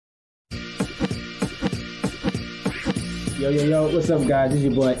Yo, what's up, guys? It's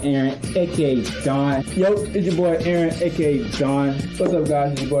your boy Aaron, aka Don. Yo, it's your boy Aaron, aka Don. What's up,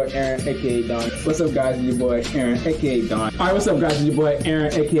 guys? It's your boy Aaron, aka Don. What's up, guys? It's your boy Aaron, aka Don. All right, what's up, guys? It's your boy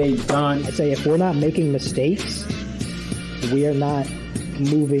Aaron, aka Don. I say if we're not making mistakes, we are not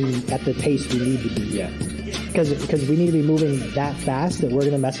moving at the pace we need to be. Yeah. Because we need to be moving that fast that we're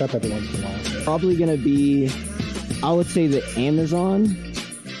going to mess up every once in a while. Probably going to be, I would say, the Amazon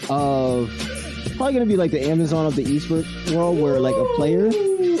of... Probably going to be like the Amazon of the esports world, where like a player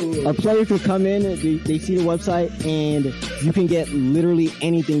could come in, they see the website, and you can get literally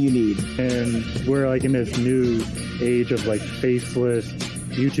anything you need. And we're like in this new age of like faceless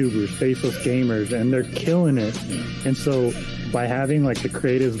YouTubers, faceless gamers, and they're killing it. And so by having like the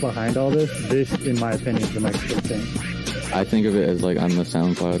creatives behind all this, in my opinion, is the next big thing. I think of it as like I'm the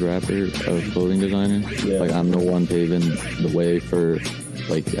SoundCloud rapper of clothing designer. Yeah. Like I'm the one paving the way for,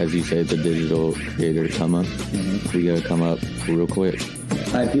 like, as you say, the digital creator to come up. Mm-hmm. We gotta come up real quick.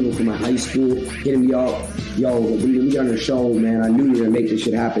 I had people from my high school hitting me up, yo, when you get on the show, man, I knew you were gonna make this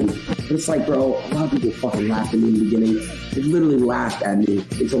shit happen. And it's like, bro, a lot of people fucking laughed at me in the beginning. They literally laughed at me.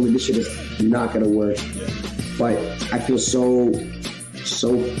 They told me this shit is not gonna work. But I feel so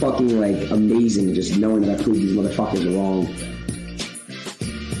fucking like amazing just knowing that I proved these motherfuckers wrong.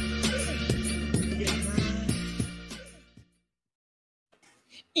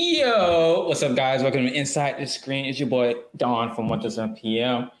 Yo, what's up, guys? Welcome to Inside the Screen. It's your boy Don from 1 to 7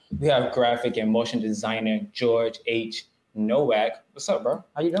 p.m. We have graphic and motion designer George H. Nowak. What's up, bro?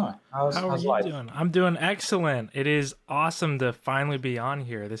 How you doing? How's you life? doing? I'm doing excellent. It is awesome to finally be on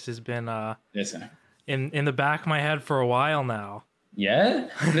here. This has been Listen, in the back of my head for a while now. Yeah?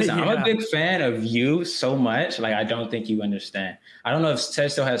 Listen, Yeah. I'm a big fan of you so much. Like, I don't think you understand. I don't know if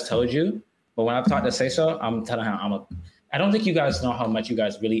Sayso has told you, but when I've talked to Sayso, I'm telling him I don't think you guys know how much you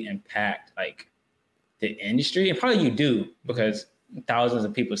guys really impact like the industry. And probably you do because thousands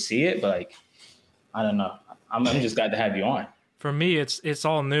of people see it, but like, I don't know. I'm just glad to have you on. For me, it's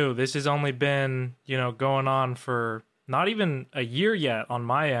all new. This has only been, going on for not even a year yet on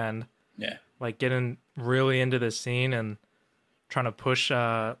my end. Yeah. Like getting really into the scene and trying to push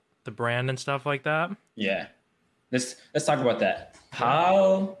the brand and stuff like that. Yeah. Let's talk about that.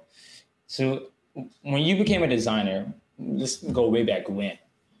 So when you became a designer, let's go way back when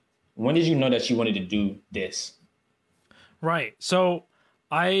did you know that you wanted to do this? Right. So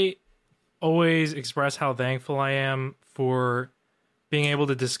I always express how thankful I am for being able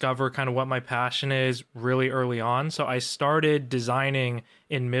to discover kind of what my passion is really early on. So I started designing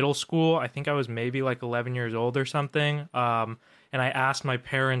in middle school. I think I was maybe like 11 years old or something. And I asked my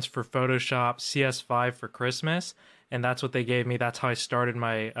parents for Photoshop CS5 for Christmas, and that's what they gave me. That's how I started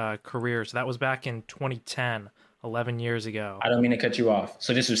my career. So that was back in 2010, 11 years ago. I don't mean to cut you off.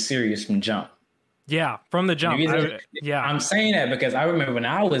 So this was serious from jump. Yeah, from the jump. I'm saying that because I remember when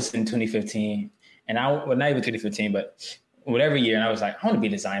I was in 2015, and not even 2015, but whatever year, and I was like, I want to be a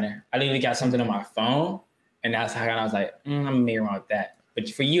designer. I literally got something on my phone, and that's how I was like, I'm gonna be around with that. But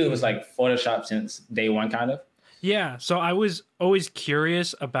for you, it was like Photoshop since day one, kind of. Yeah, so I was always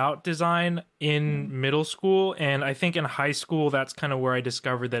curious about design in middle school, and I think in high school, that's kind of where I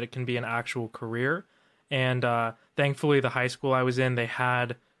discovered that it can be an actual career. And thankfully, the high school I was in, they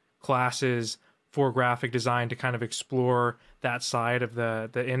had classes for graphic design to kind of explore that side of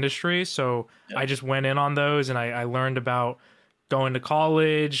the industry. So yeah. I just went in on those, and I learned about going to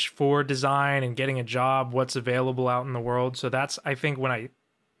college for design and getting a job, what's available out in the world. So that's, I think, when I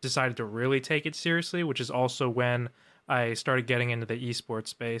decided to really take it seriously, which is also when I started getting into the esports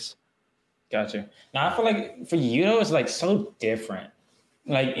space. Gotcha. Now, I feel like for you, though, it's like so different.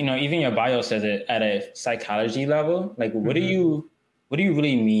 Like, even your bio says it at a psychology level. Like, what do you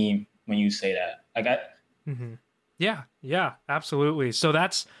really mean when you say that? Like, Yeah, absolutely. So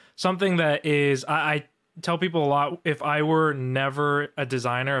that's something that is, I tell people a lot, if I were never a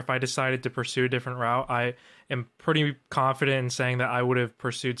designer, if I decided to pursue a different route, I am pretty confident in saying that I would have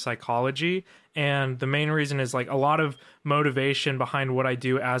pursued psychology. And the main reason is like a lot of motivation behind what I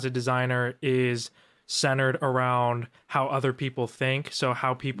do as a designer is centered around how other people think. So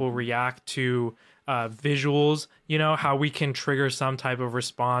how people react to visuals, how we can trigger some type of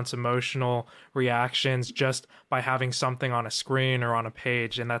response, emotional reactions just by having something on a screen or on a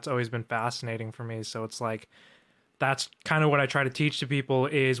page. And that's always been fascinating for me. So it's like, that's kind of what I try to teach to people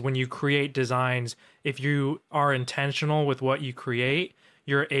is when you create designs, if you are intentional with what you create,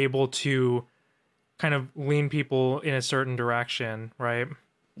 you're able to kind of lean people in a certain direction, right?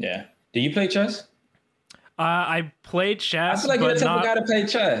 Yeah. Do you play chess? I played chess. I feel like you're the type of guy to play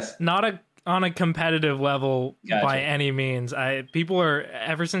chess. Not on a competitive level Gotcha. by any means. People are,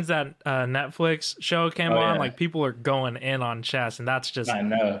 ever since that Netflix show came on, like people are going in on chess, and that's just, I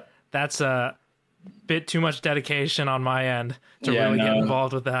know. That's a bit too much dedication on my end to really get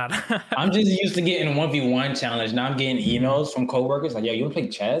involved with that. I'm just used to getting 1v1 challenge. Now I'm getting emails from coworkers like, yo, you want to play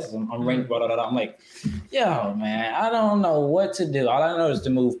chess? I'm ranked, blah, blah, blah. I'm like, yo, man, I don't know what to do. All I know is to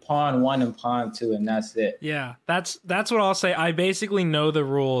move pawn 1 and pawn 2, and that's it. Yeah, that's what I'll say. I basically know the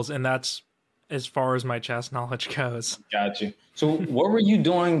rules, and that's as far as my chess knowledge goes. Got you. So what were you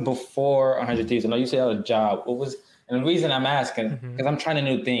doing before 100 Thieves? I know you said you had a job. What was, and the reason I'm asking, because I'm trying a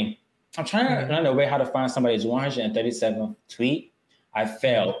new thing. I'm trying to find a way how to find somebody's 137th tweet. I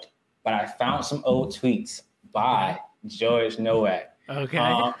failed, but I found some old tweets by George Nowak. Okay.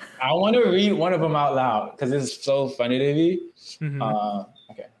 I want to read one of them out loud because it's so funny to me.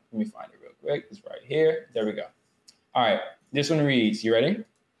 Okay, let me find it real quick. It's right here. There we go. All right, this one reads, you ready?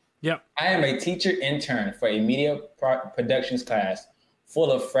 Yep. I am a teacher intern for a media productions class full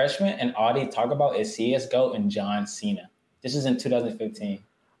of freshmen, and all they talk about is CSGO and John Cena. This is in 2015.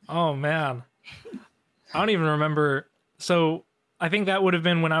 Oh, man. I don't even remember. So I think that would have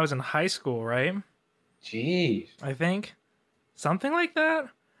been when I was in high school, right? Jeez. I think. Something like that?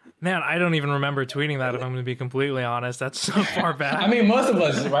 Man, I don't even remember tweeting that, if I'm going to be completely honest. That's so far back. I mean, most of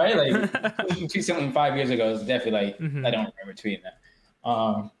us, right? Like, you tweet something 5 years ago, it's definitely like, I don't remember tweeting that.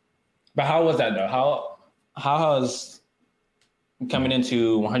 But how was that, though? How has coming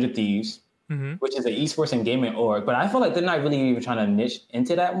into 100 Thieves, which is an esports and gaming org, but I feel like they're not really even trying to niche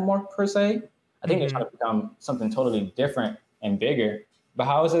into that more per se. I think they're trying to become something totally different and bigger. But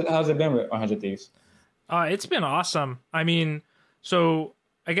how's it been with 100 Thieves? It's been awesome. I mean, so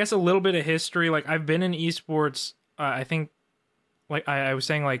I guess a little bit of history. Like, I've been in esports. I think, like I was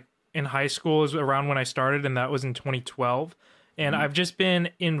saying, like in high school is around when I started, and that was in 2012. And I've just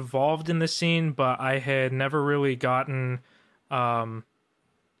been involved in the scene, but I had never really gotten.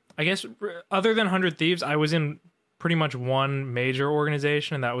 I guess other than 100 Thieves, I was in pretty much one major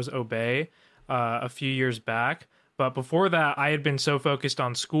organization, and that was Obey a few years back. But before that, I had been so focused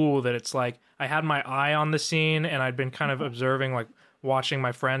on school that it's like I had my eye on the scene, and I'd been kind of observing, like watching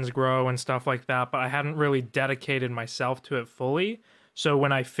my friends grow and stuff like that, but I hadn't really dedicated myself to it fully. So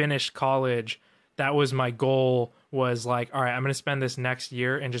when I finished college, that was my goal, was like, all right, I'm going to spend this next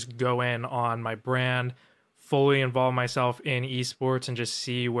year and just go in on my brand, fully involve myself in esports and just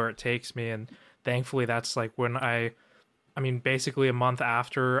see where it takes me. And thankfully that's like when I mean, basically a month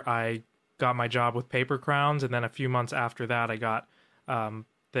after I got my job with Paper Crowns, and then a few months after that I got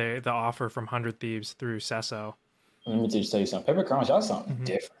the offer from 100 Thieves through Cesso. Let me just tell you something. Paper Crowns, y'all something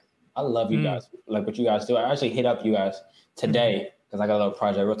different. I love you guys, like what you guys do. I actually hit up you guys today because I got a little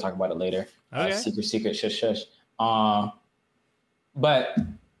project. We'll talk about it later. Okay. Secret, shush. But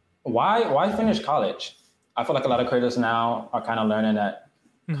why finish college? I feel like a lot of creators now are kind of learning that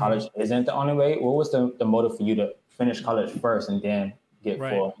college isn't the only way. What was the motive for you to finish college first and then get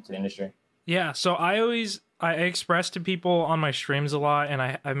full into the industry? Yeah, so I express to people on my streams a lot, and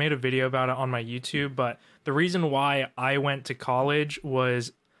I made a video about it on my YouTube, but the reason why I went to college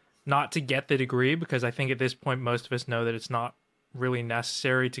was not to get the degree, because I think at this point most of us know that it's not really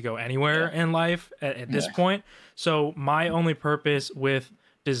necessary to go anywhere in life at this point. So my only purpose with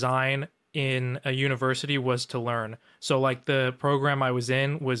design in a university was to learn. So like the program I was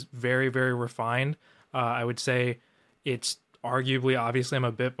in was very, very refined. I would say it's arguably, obviously I'm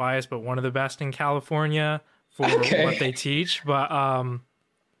a bit biased, but one of the best in California for what they teach. But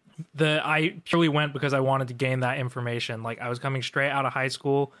I purely went because I wanted to gain that information. Like I was coming straight out of high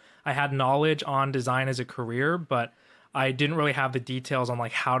school. I had knowledge on design as a career, but I didn't really have the details on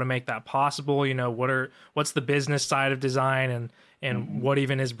like how to make that possible. You know, what's the business side of design and what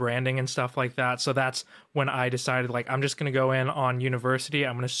even is branding and stuff like that. So that's when I decided, like, I'm just going to go in on university.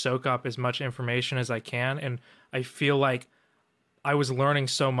 I'm going to soak up as much information as I can. And I feel like I was learning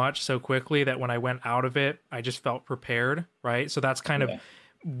so much so quickly that when I went out of it, I just felt prepared. Right. So that's kind of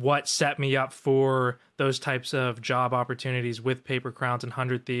what set me up for those types of job opportunities with Paper Crowns and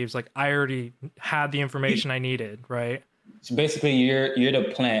 100 Thieves. Like I already had the information I needed. Right. So basically you're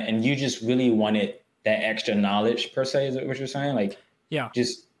the plant and you just really wanted that extra knowledge per se, is that what you're saying? Like,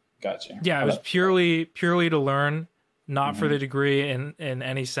 just gotcha. Yeah, it was purely to learn, not for the degree in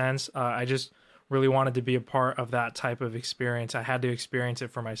any sense. I just really wanted to be a part of that type of experience. I had to experience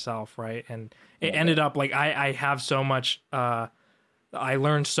it for myself, right? And it ended up like I have so much. I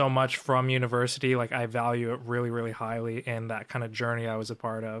learned so much from university. Like I value it really, really highly, and that kind of journey I was a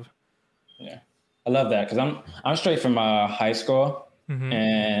part of. Yeah, I love that because I'm straight from high school,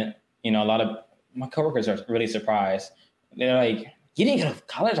 and you know a lot of my coworkers are really surprised. They're like, you didn't go to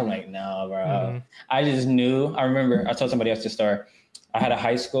college? I'm like, no, bro. I just knew. I remember I told somebody else this story. I had a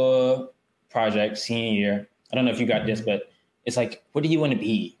high school project senior year. I don't know if you got this, but it's like, what do you want to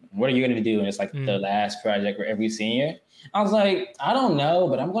be? What are you going to do? And it's like the last project for every senior. I was like, I don't know,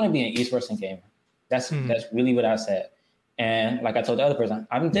 but I'm going to be an esports and gamer. That's really what I said. And like I told the other person,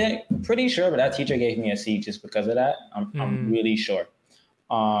 I'm pretty sure, but that teacher gave me a C just because of that. I'm really sure.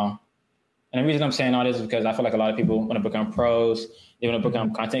 And the reason I'm saying all this is because I feel like a lot of people want to become pros. They want to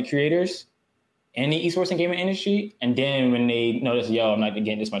become content creators in the esports and gaming industry. And then when they notice, I'm not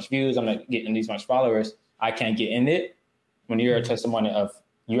getting this much views, I'm not getting these much followers, I can't get in it. When you're a testimony of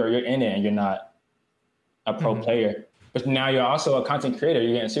you're in it and you're not a pro player, but now you're also a content creator,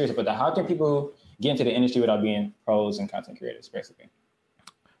 you're getting serious about that. How can people get into the industry without being pros and content creators, basically?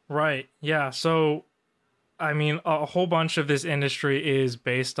 Right. Yeah. So, I mean, a whole bunch of this industry is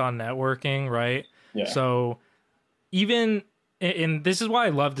based on networking, right? Yeah. So and this is why I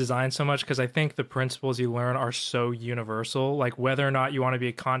love design so much, because I think the principles you learn are so universal. Like whether or not you want to be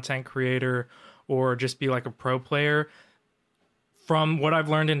a content creator or just be like a pro player, from what I've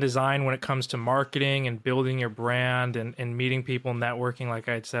learned in design when it comes to marketing and building your brand and meeting people, networking, like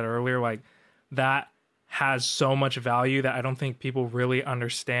I had said earlier, like that has so much value that I don't think people really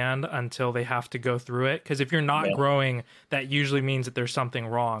understand until they have to go through it. Because if you're not growing, that usually means that there's something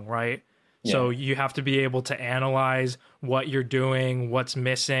wrong, right? Yeah. So you have to be able to analyze what you're doing, what's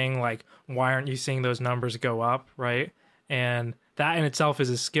missing, like why aren't you seeing those numbers go up, right? And that in itself is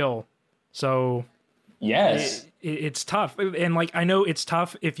a skill. So yes, it's tough. And like, I know it's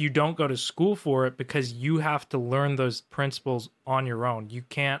tough if you don't go to school for it, because you have to learn those principles on your own. You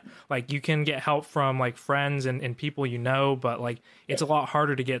can't, like, you can get help from like friends and people you know, but like it's a lot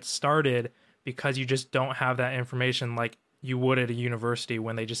harder to get started because you just don't have that information like you would at a university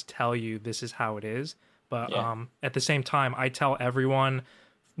when they just tell you this is how it is. But at the same time, I tell everyone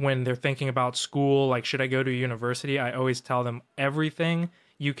when they're thinking about school, like, should I go to a university? I always tell them everything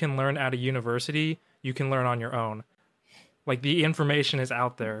you can learn at a university, you can learn on your own. Like the information is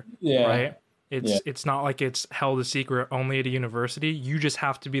out there, right? It's not like it's held a secret only at a university. You just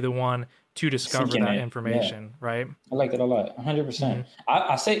have to be the one to discover that information, right? I like that a lot, 100%.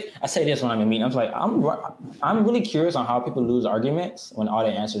 I say this when I'm in meeting. I'm like, I'm really curious on how people lose arguments when all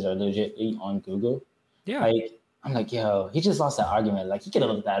the answers are legitly on Google. Yeah, like I'm like, yo, he just lost that argument. Like he could have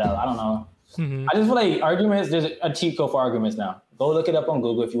looked that up. I don't know. I just feel like arguments. There's a cheat code for arguments now. Go look it up on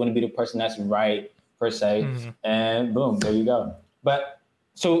Google if you want to be the person that's right per se, and boom, there you go. But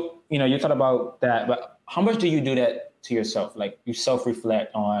so you talk about that, but how much do you do that to yourself? Like you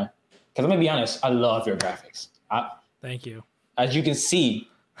self-reflect on. Because I'm gonna be honest, I love your graphics. Thank you. As you can see,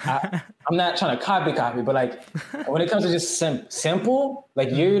 I'm not trying to copy, but like when it comes to just simple,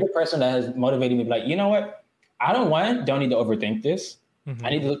 like you're the person that has motivated me. Like, you know what? I don't need to overthink this. I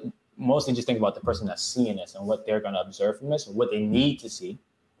need to mostly just think about the person that's seeing this and what they're gonna observe from this, or what they need to see,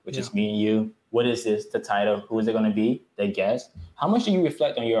 which is me and you. What is this? The title? Who is it gonna be? The guest? How much do you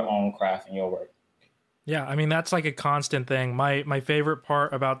reflect on your own craft and your work? Yeah, I mean, that's like a constant thing. My favorite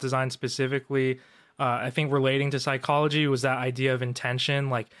part about design specifically, I think relating to psychology, was that idea of intention.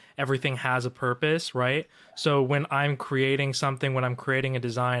 Like everything has a purpose, right? So when I'm creating something, when I'm creating a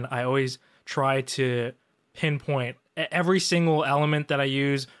design, I always try to pinpoint every single element that I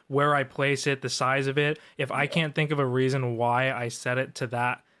use, where I place it, the size of it. If I can't think of a reason why I set it to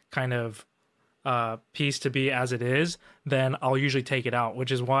that kind of piece to be as it is, then I'll usually take it out,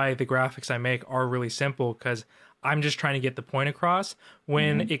 which is why the graphics I make are really simple, because I'm just trying to get the point across.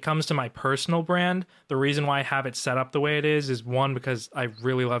 When it comes to my personal brand, the reason why I have it set up the way it is one, because I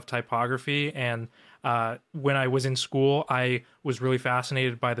really love typography, and when I was in school, I was really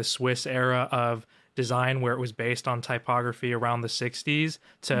fascinated by the Swiss era of design, where it was based on typography around the 60s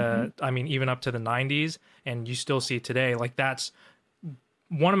to I mean even up to the 90s, and you still see today. Like that's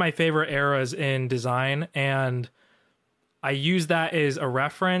one of my favorite eras in design, and I use that as a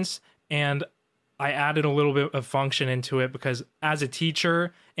reference, and I added a little bit of function into it because as a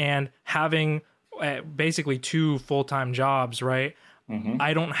teacher and having basically 2 full-time jobs, right?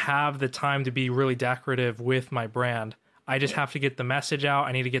 I don't have the time to be really decorative with my brand. I just have to get the message out.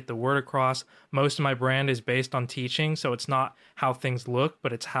 I need to get the word across. Most of my brand is based on teaching, so it's not how things look,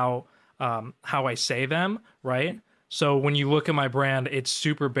 but it's how I say them, right? So when you look at my brand, it's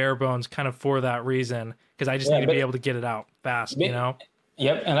super bare bones kind of for that reason, because I just need to be able to get it out fast, you know?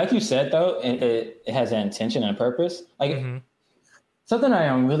 Yep. And like you said, though, it has an intention and purpose. Like something I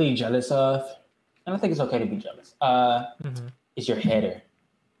am really jealous of, and I think it's okay to be jealous, is your header.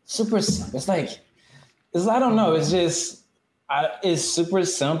 It's I don't know. It's just, it's super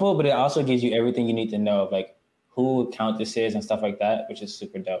simple, but it also gives you everything you need to know of like who account this is and stuff like that, which is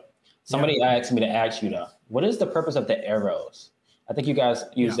super dope. Somebody asked me to ask you though, what is the purpose of the arrows? I think you guys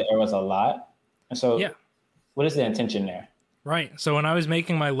use the arrows a lot. And so what is the intention there? Right. So when I was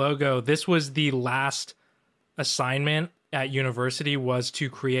making my logo, this was the last assignment at university, was to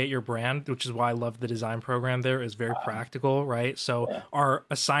create your brand, which is why I love the design program there. It's very practical, right? So our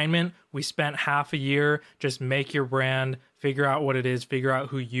assignment, we spent half a year, just make your brand, figure out what it is, figure out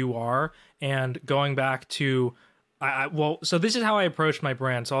who you are. And going back to, so this is how I approached my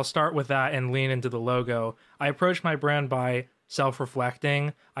brand. So I'll start with that and lean into the logo. I approached my brand by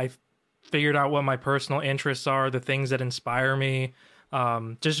self-reflecting. I figured out what my personal interests are, the things that inspire me,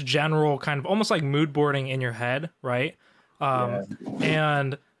 just general kind of almost like mood boarding in your head, right?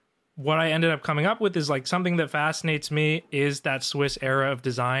 And what I ended up coming up with is like something that fascinates me is that Swiss era of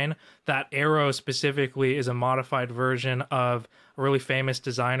design. That arrow specifically is a modified version of a really famous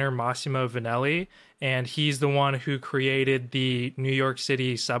designer, Massimo Vanelli, and he's the one who created the New York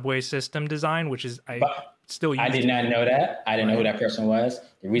City subway system design, which is I did not know that. I didn't know who that person was.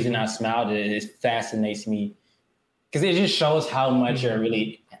 The reason I smiled is it fascinates me because it just shows how much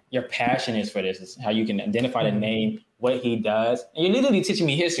your passion is for this. It's how you can identify the name, what he does. And you're literally teaching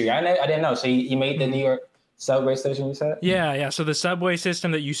me history. I didn't know. So he made the New York subway station, you said? Yeah. So the subway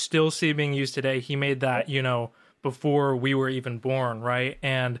system that you still see being used today, he made that, before we were even born, right?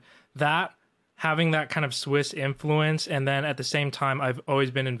 And that, having that kind of Swiss influence, and then at the same time, I've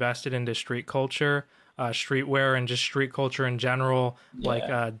always been invested into street culture, streetwear, and just street culture in general,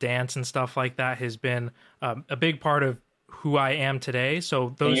 like dance and stuff like that has been a big part of who I am today.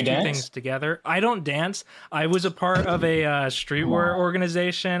 So those two things together. I don't dance. I was a part of a streetwear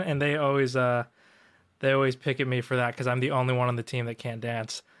organization, and they always pick at me for that because I'm the only one on the team that can't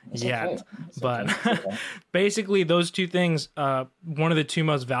dance yet. But basically, those two things, one of the two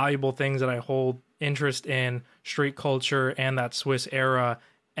most valuable things that I hold interest in, street culture and that Swiss era,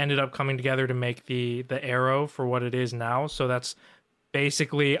 ended up coming together to make the arrow for what it is now. So that's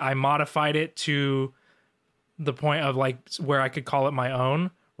basically, I modified it to the point of like where I could call it my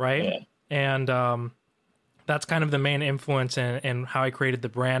own, right? And that's kind of the main influence in how I created the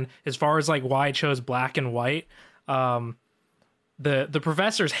brand. As far as like why I chose black and white, the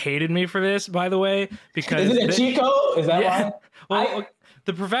professors hated me for this, by the way, because is it a cheat code? Is that why? Well,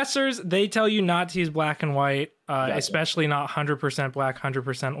 the professors, they tell you not to use black and white, especially not 100% black,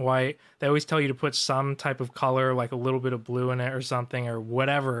 100% white. They always tell you to put some type of color, like a little bit of blue in it or something or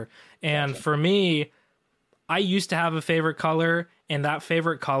whatever. And for me, I used to have a favorite color, and that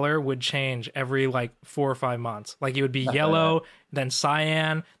favorite color would change every like 4 or 5 months. Like it would be yellow, then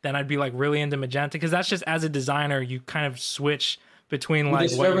cyan, then I'd be like really into magenta, because that's just, as a designer, you kind of switch between like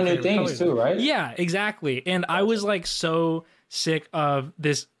discover new things too, right? Yeah, exactly. And I was like so sick of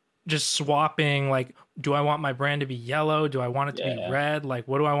this just swapping, like, do I want my brand to be yellow? Do I want it to be red? Like,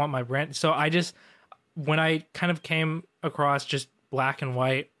 what do I want my brand? So I just, when I kind of came across just black and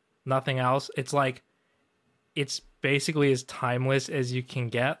white, nothing else, it's like, it's basically as timeless as you can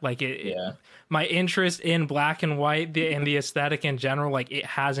get. Like my interest in black and white and the aesthetic in general, like it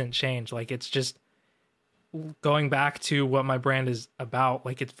hasn't changed. Like it's just going back to what my brand is about.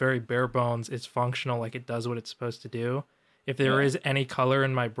 Like it's very bare bones. It's functional. Like it does what it's supposed to do. If there is any color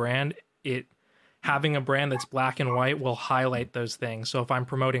in my brand, having a brand that's black and white will highlight those things. So if I'm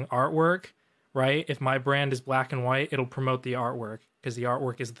promoting artwork, right? If my brand is black and white, it'll promote the artwork because the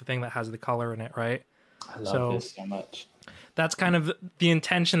artwork is the thing that has the color in it, right? I love this so much. That's kind of the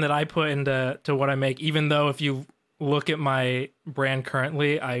intention that I put into what I make, even though if you look at my brand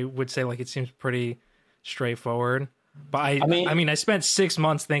currently, I would say like it seems pretty straightforward. But I mean, I spent 6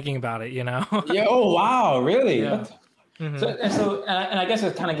 months thinking about it, Yeah. Oh, wow. Really? Yeah. So I guess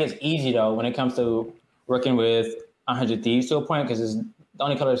it kind of gets easy though when it comes to working with 100 Thieves to a point, because the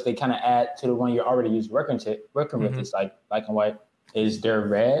only colors they kind of add to the one you're already used working with is like black and white, is they're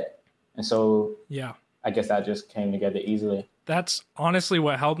red, and so I guess that just came together easily. That's honestly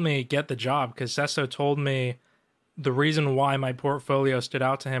what helped me get the job, because Sesso told me the reason why my portfolio stood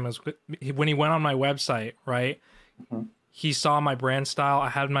out to him is when he went on my website, right? He saw my brand style. I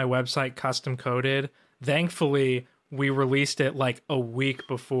had my website custom coded. Thankfully, we released it like a week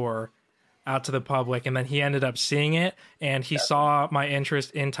before out to the public, and then he ended up seeing it, and he saw my interest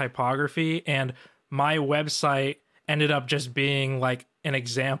in typography, and my website ended up just being like an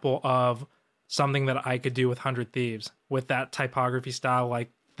example of something that I could do with 100 Thieves with that typography style.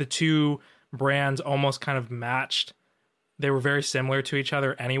 Like the two brands almost kind of matched. They were very similar to each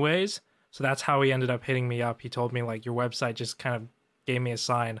other anyways. So that's how he ended up hitting me up. He told me like, your website just kind of gave me a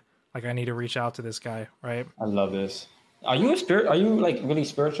sign. Like I need to reach out to this guy. Right. I love this. Are you like really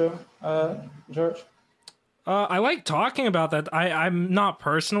spiritual, George? I like talking about that. I'm not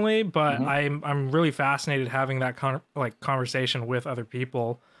personally, but I'm really fascinated having that conversation with other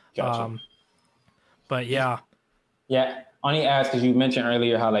people. Gotcha. But yeah. Yeah. Only ask because you mentioned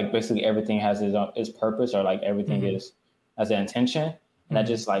earlier how like basically everything has its purpose, or like everything is has an intention. And I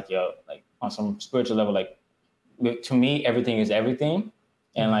just like, yo, like on some spiritual level, like to me, everything is everything.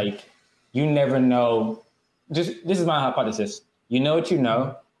 And like, you never know. This is my hypothesis. You know what you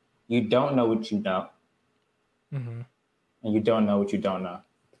know. You don't know what you don't. And you don't know what you don't know.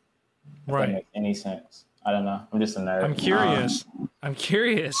 If that makes any sense. I don't know. I'm just a nerd. I'm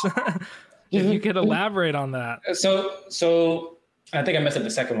curious. If you could elaborate on that. So I think I messed up the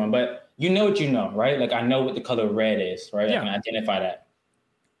second one, but you know what you know, right? Like I know what the color red is, right? Yeah. I can identify that.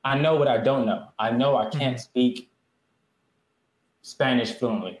 I know what I don't know. I know I can't speak Spanish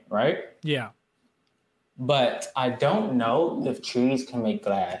fluently, right? Yeah. But I don't know if trees can make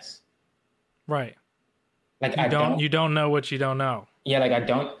glass. Right. Like you don't know what you don't know. Yeah, like I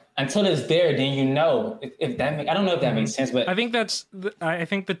don't until it's there. Then you know if that. I don't know if that makes sense, but I think I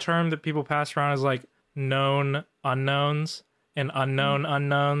think the term that people pass around is like known unknowns and unknown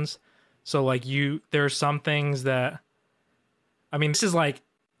unknowns. So like there are some things that, I mean, this is like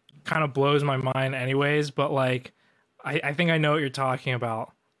kind of blows my mind anyways. But like, I think I know what you're talking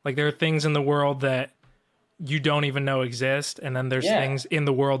about. Like there are things in the world that you don't even know exist, and then there's things in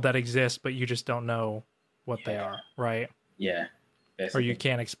the world that exist, but you just don't know what they are, right? Yeah. Or you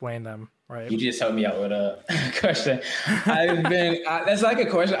can't explain them, right? You just helped me out with a question. That's like a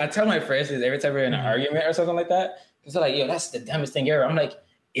question. I tell my friends this every time we're in an argument or something like that. Because they're like, yo, that's the dumbest thing ever. I'm like,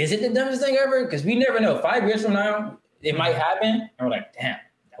 is it the dumbest thing ever? Because we never know. 5 years from now, it might happen. And we're like, damn,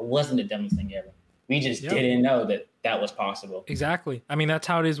 that wasn't the dumbest thing ever. We just didn't know that was possible. Exactly. I mean, that's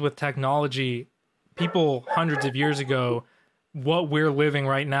how it is with technology. People hundreds of years ago, what we're living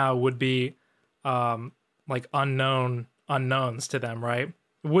right now would be like unknowns to them, right?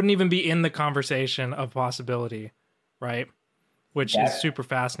 It wouldn't even be in the conversation of possibility, right? Which is super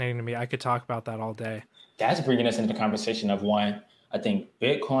fascinating to me. I could talk about that all day. That's bringing us into the conversation of one, I think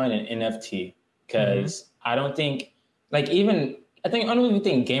Bitcoin and NFT, because I don't think I don't even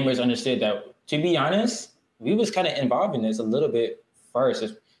think gamers understood that. To be honest, we was kind of involved in this a little bit first,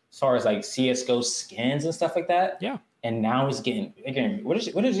 as far as like CSGO skins and stuff like that. Yeah. And now it's getting bigger. What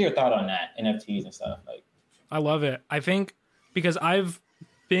is your thought on that, NFTs and stuff? Like, I love it. I think because I've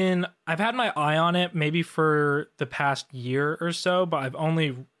had my eye on it maybe for the past year or so, but I've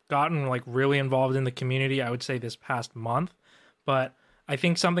only gotten like really involved in the community, I would say this past month. But I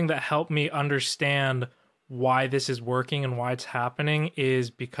think something that helped me understand why this is working and why it's happening is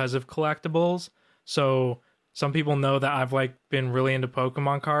because of collectibles. So some people know that I've like been really into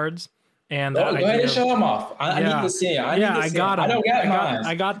Pokemon cards. And go ahead and show them off. I need to see it. I got them. I don't get mine.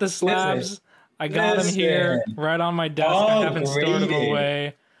 I got the slabs. I got them here right on my desk. I haven't stored them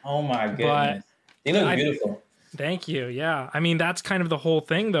away. Oh my goodness. They look beautiful. Thank you. Yeah. I mean, that's kind of the whole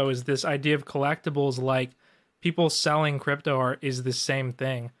thing though, is this idea of collectibles. Like people selling crypto art is the same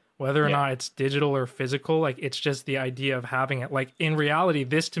thing. Whether or not it's digital or physical, like it's just the idea of having it. Like in reality,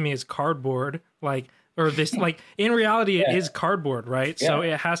 this to me is cardboard. In reality, it is cardboard, right? Yeah. So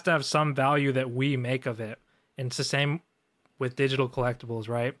it has to have some value that we make of it. And it's the same with digital collectibles,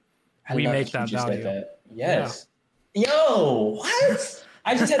 right? We make that value. Like that. Yes. Yeah. Yo, what?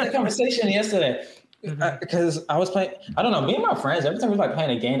 I just had that conversation yesterday because I was playing. I don't know. Me and my friends, every time we like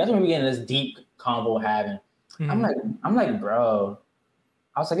playing a game, that's when we get in this deep convo having. I'm like, bro.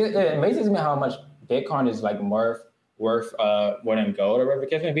 I was like, it amazes me how much Bitcoin is like worth more than gold or whatever the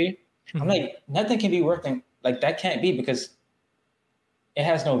case may be. I'm like, nothing can be worth like that can't be because it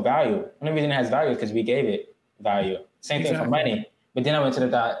has no value. The only reason it has value is because we gave it value. Same thing for money. But then I went to the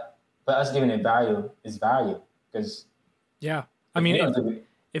thought, but us giving it value is value because I mean,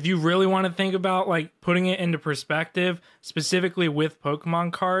 if you really want to think about like putting it into perspective, specifically with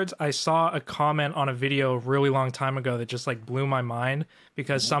Pokemon cards, I saw a comment on a video a really long time ago that just like blew my mind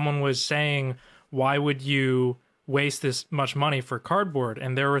because someone was saying, why would you waste this much money for cardboard?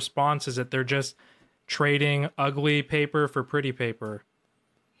 And their response is that they're just trading ugly paper for pretty paper.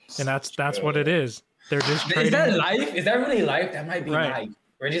 And that's what it is. They're just trading. Is that life? Is that really life? That might be life.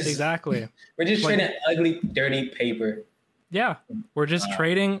 We're just trading ugly, dirty paper. Yeah, we're just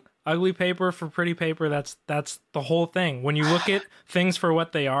trading ugly paper for pretty paper. That's the whole thing. When you look at things for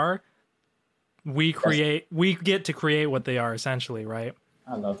what they are, we get to create what they are essentially, right?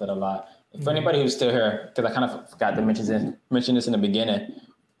 I love that a lot. For anybody who's still here, because I kind of forgot to mention this in the beginning,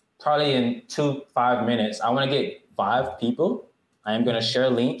 probably in 5 minutes, I want to get 5 people. I am going to share a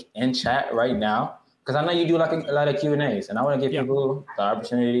link in chat right now because I know you do like a lot of Q&As, and I want to give people the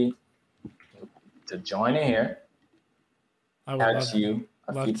opportunity to join in here. I would Ask you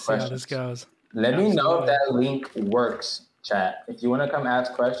a love few to see how questions. this goes. Let me know if Absolutely. that link works, chat. If you want to come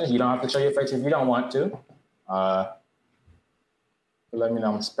ask questions, you don't have to show your face if you don't want to. Let me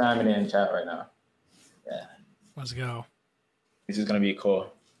know. I'm spamming it in chat right now. Yeah. Let's go. This is going to be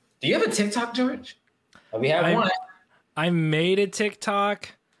cool. Do you have a TikTok, George? We have one. I made a TikTok.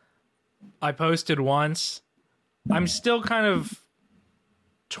 I posted once. I'm still kind of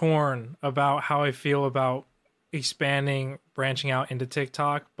torn about how I feel about expanding, branching out into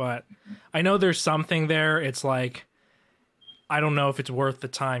TikTok, but I know there's something there. It's like, I don't know if it's worth the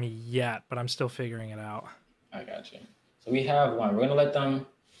time yet, but I'm still figuring it out. I got you. So we have one. I'm gonna let them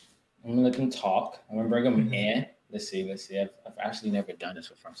talk. I'm gonna bring them in. Let's see. I've actually never done this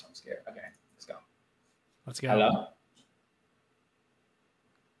before, so I'm scared. Okay, let's go. Let's go. Hello.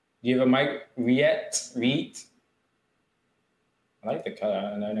 Do you have a mic, Reet? I like the color.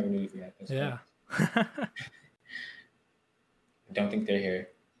 I never knew you had this. Yeah. I don't think they're here.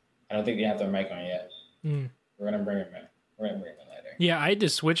 I don't think they have their mic on yet. We're gonna bring them in. We're gonna bring them in later. Yeah, I had to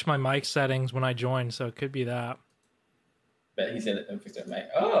switch my mic settings when I joined, so it could be that. But he said, fix their mic.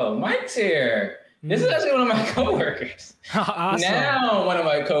 Oh, Mike's here. This is actually one of my coworkers. Awesome. Now one of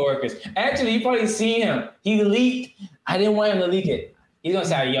my coworkers. Actually, you probably seen him. He leaked. I didn't want him to leak it. He's gonna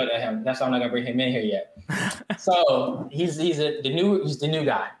say I yelled at him. That's why I'm not gonna bring him in here yet. So he's the new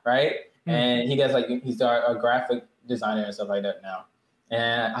guy, right? And he does he's a graphic designer and stuff like that now.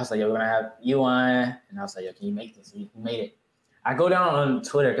 And I was like, yo, we're gonna have you on. And I was like, yo, can you make this? He made it. I go down on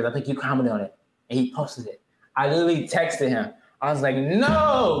Twitter because I think you commented on it, and he posted it. I literally texted him. I was like,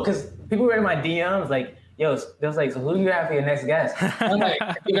 no, because people were in my DMs like, yo, they was like, so who do you have for your next guest? I'm like,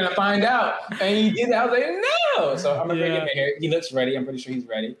 you're gonna find out. And he did that. I was like, no. So I'm gonna bring him in here. He looks ready. I'm pretty sure he's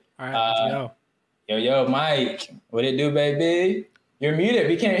ready. All right, let's go. Yo, Mike, what it do, baby? You're muted.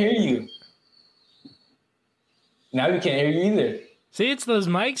 We can't hear you. Now we can't hear you either. See, it's those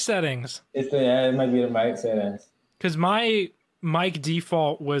mic settings. It might be the mic settings. Because my mic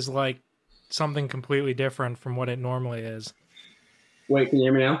default was like something completely different from what it normally is. Wait, can you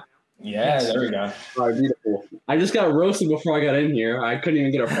hear me now? Yeah, there we go. All right, beautiful. I just got roasted before I got in here. I couldn't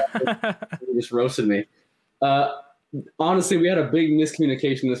even get a They just roasted me. Honestly, we had a big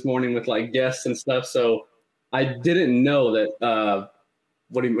miscommunication this morning with guests and stuff, so I didn't know that.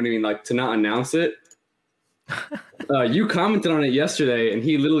 What do you mean, to not announce it? You commented on it yesterday, and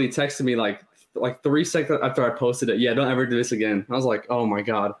he literally texted me like 3 seconds after I posted it. Yeah, don't ever do this again. I was like, oh my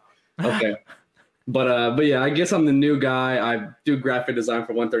god. Okay. But yeah, I guess I'm the new guy. I do graphic design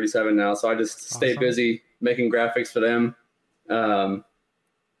for 137 now, so I just stay busy making graphics for them.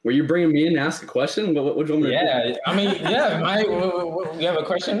 Were you bringing me in to ask a question? What do you want me to do? Yeah, I mean, yeah. Mike, you have a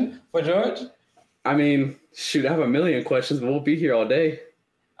question for George? I mean, shoot, I have a million questions, but we'll be here all day.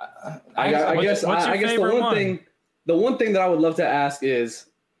 I guess the one thing that I would love to ask is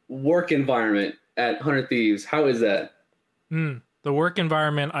work environment at 100 Thieves. How is that? The work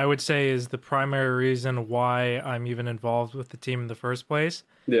environment, I would say, is the primary reason why I'm even involved with the team in the first place.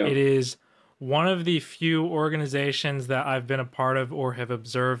 Yeah. It is one of the few organizations that I've been a part of or have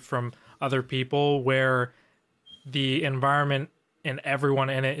observed from other people where the environment and everyone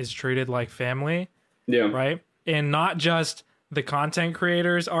in it is treated like family. Yeah. Right? And not just the content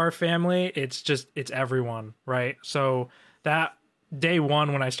creators are family, it's everyone, right? So that day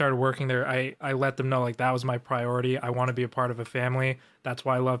one when I started working there, I let them know that was my priority. I want to be a part of a family. That's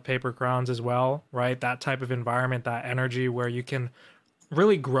why I love Paper Crowns as well, right? That type of environment, that energy where you can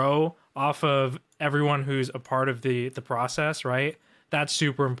really grow off of everyone who's a part of the process, right? That's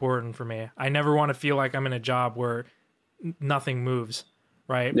super important for me. I never want to feel like I'm in a job where nothing moves,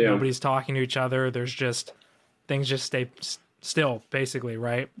 right? Yeah. Nobody's talking to each other. There's just things just stay still, basically,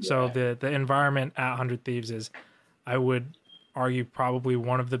 right? Yeah. So the environment at 100 Thieves is, I would argue, probably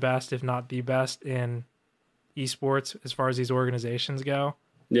one of the best, if not the best, in esports as far as these organizations go.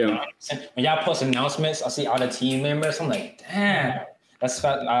 Yeah. When y'all post announcements, I see all the team members. I'm like, damn, that's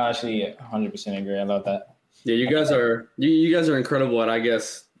I actually 100% agree. I love that. Yeah, you guys are incredible at, I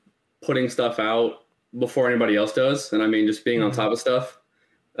guess, putting stuff out before anybody else does, and I mean just being on top of stuff.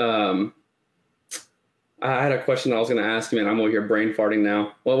 I had a question that I was going to ask you, man. I'm over here brain farting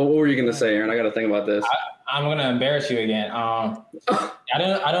now. What were you going to say, Aaron? I got to think about this. I'm going to embarrass you again. I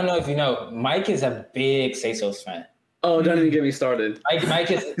don't know if you know, Mike is a big Say-So's fan. Oh, don't even get me started.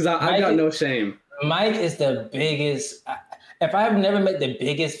 Mike is because I got no shame. Mike is the biggest. If I've never met the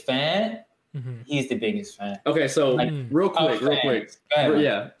biggest fan, he's the biggest fan. Okay, so real quick.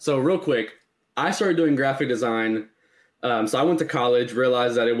 Yeah, so real quick, I started doing graphic design. So I went to college,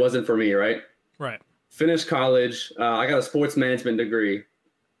 realized that it wasn't for me, right? Right. Finished college. I got a sports management degree.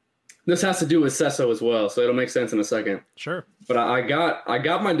 this has to do with Sesso as well, so it'll make sense in a second. Sure. But I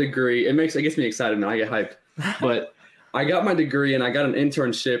got my degree. It gets me excited now. I get hyped. But I got my degree and I got an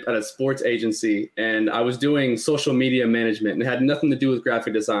internship at a sports agency, and I was doing social media management, and it had nothing to do with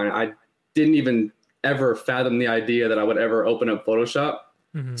graphic design. I didn't even ever fathom the idea that I would ever open up Photoshop.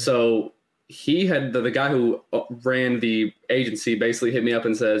 Mm-hmm. So the guy who ran the agency basically hit me up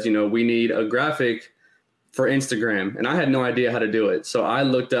and says, we need a graphic for Instagram. And I had no idea how to do it. So I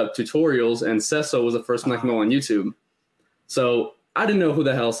looked up tutorials, and Sesso was the first one that came on YouTube. So I didn't know who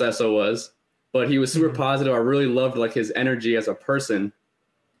the hell Sesso was, but he was super positive. I really loved like his energy as a person,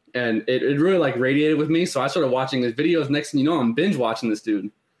 and it really like radiated with me. So I started watching his videos. Next thing you know, I'm binge watching this dude.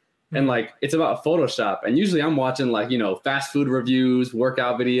 And like, it's about Photoshop. And usually I'm watching like, fast food reviews,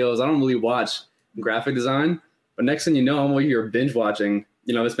 workout videos. I don't really watch graphic design, but next thing you know, I'm over here binge watching,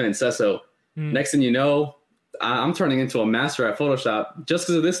 this man Sesso. Next thing you know, I'm turning into a master at Photoshop just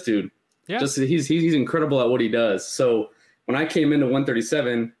because of this dude. Yeah. Just he's incredible at what he does. So when I came into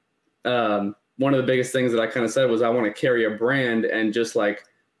 137, one of the biggest things that I kind of said was I want to carry a brand and just like,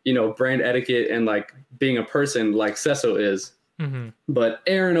 brand etiquette and like being a person like Sesso is. Mm-hmm. But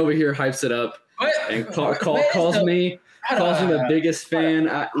Aaron over here hypes it up and calls me the biggest fan.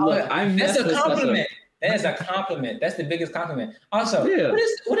 That's a compliment. That is a compliment. That's the biggest compliment. Also, what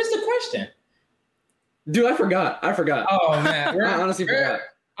is the question? Dude, I forgot. Oh man, I honestly forgot.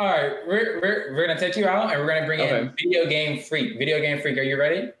 All right, we're gonna take you out and we're gonna bring in Video Game Freak. Video Game Freak, are you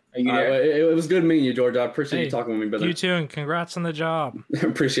ready? Are you there? It was good meeting you, George. I appreciate you talking with me, brother. You too, and congrats on the job.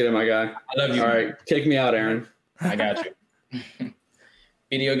 Appreciate it, my guy. I love you. All right, take me out, Aaron. I got you.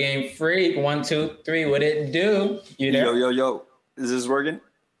 Video Game Freak, 1, 2, 3. What it do? You there? Yo. Is this working?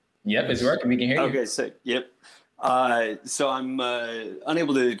 Yep, it's working. We can hear you. Okay, sick. Yep. So I'm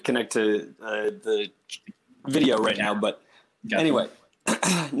unable to connect to the video right now, but anyway,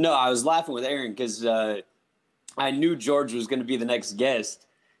 no, I was laughing with Aaron because I knew George was going to be the next guest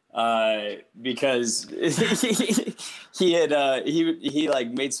because he had he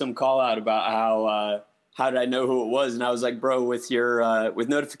like made some call out about how did I know who it was? And I was like, bro, with your with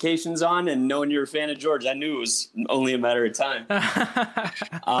notifications on and knowing you're a fan of George, I knew it was only a matter of time.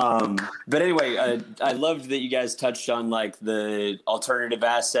 But anyway, I loved that you guys touched on like the alternative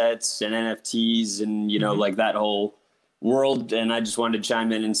assets and NFTs and, like that whole world. And I just wanted to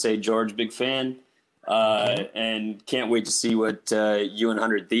chime in and say, George, big fan. And can't wait to see what you and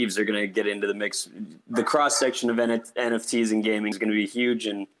 100 Thieves are going to get into the mix. The cross section of NFTs and gaming is going to be huge,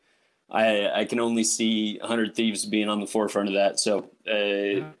 and I can only see 100 Thieves being on the forefront of that. So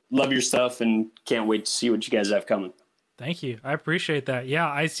love your stuff and can't wait to see what you guys have coming. Thank you. I appreciate that. Yeah,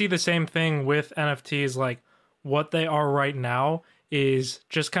 I see the same thing with NFTs. Like what they are right now is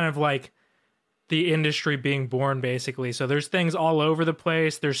just kind of like the industry being born, basically. So there's things all over the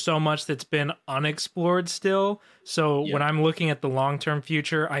place. There's so much that's been unexplored still. So when I'm looking at the long-term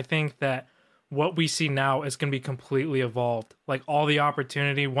future, I think that what we see now is going to be completely evolved. Like all the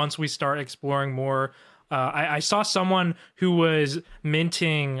opportunity once we start exploring more. I saw someone who was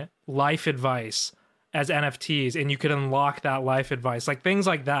minting life advice as NFTs, and you could unlock that life advice, like things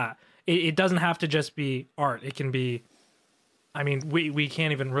like that. It doesn't have to just be art. It can be, I mean, we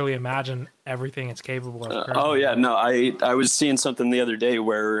can't even really imagine everything it's capable of. Oh yeah, no, I was seeing something the other day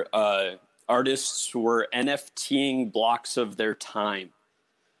where artists were NFTing blocks of their time.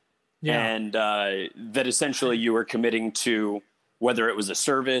 Yeah. And that essentially you were committing to whether it was a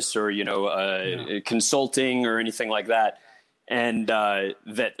service or, consulting or anything like that. And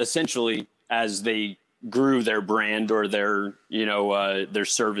that essentially as they grew their brand or their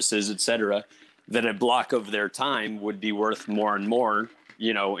services, et cetera, that a block of their time would be worth more and more,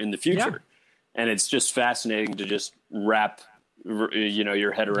 in the future. Yeah. And it's just fascinating to just wrap,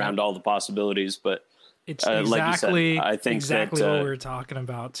 your head around all the possibilities. But it's exactly, like you said, I think exactly what we were talking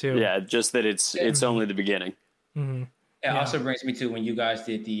about too. Yeah, just that it's only the beginning. Mm-hmm. It also brings me to when you guys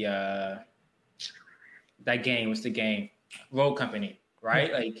did the that game. What's the game? Road Company,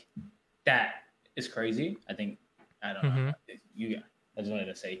 right? Like that is crazy. I don't know. I just wanted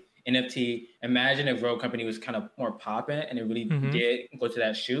to say NFT. Imagine if Road Company was kind of more popping and it really did go to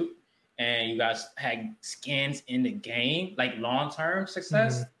that shoot, and you guys had skins in the game, like long term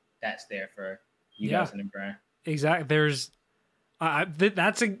success. That's there for you guys in the brand. Exactly. There's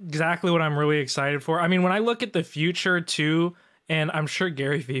that's exactly what I'm really excited for. I mean, when I look at the future too, and I'm sure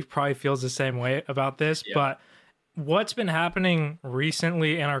Gary Vee probably feels the same way about this, but what's been happening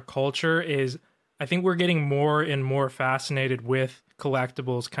recently in our culture is I think we're getting more and more fascinated with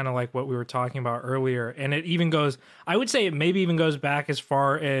collectibles, kind of like what we were talking about earlier. And it even goes, I would say it maybe even goes back as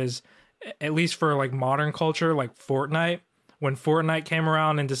far as, at least for like modern culture, like Fortnite, when Fortnite came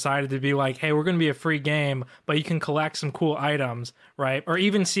around and decided to be like, hey, we're going to be a free game, but you can collect some cool items, right? Or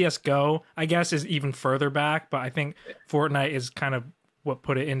even CSGO, I guess, is even further back, but I think Fortnite is kind of what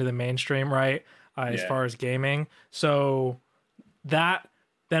put it into the mainstream, right? As far as gaming. So that,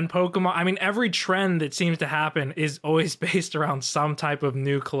 then Pokemon, I mean, every trend that seems to happen is always based around some type of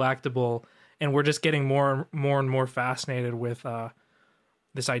new collectible, and we're just getting more and more fascinated with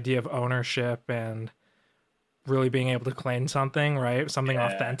this idea of ownership and really being able to claim something, right? Something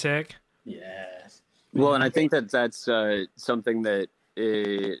authentic. Yes. Well, and I think that's something that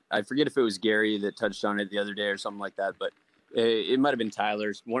I forget if it was Gary that touched on it the other day or something like that, but it might have been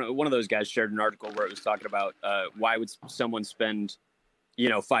Tyler's. One of those guys shared an article where it was talking about why would someone spend,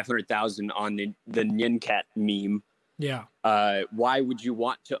 $500,000 on the Nincat meme. Yeah. Why would you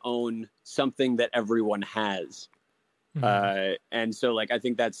want to own something that everyone has? Mm-hmm. And so, I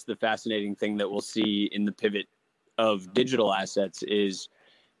think that's the fascinating thing that we'll see in the pivot of digital assets is,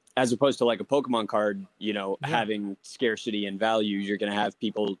 as opposed to a Pokemon card, having scarcity and value, you're going to have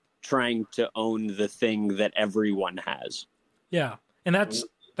people trying to own the thing that everyone has. Yeah. And that's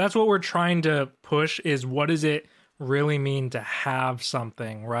what we're trying to push is what does it really mean to have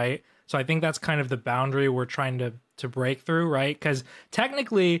something, right? So I think that's kind of the boundary we're trying to break through, right? Because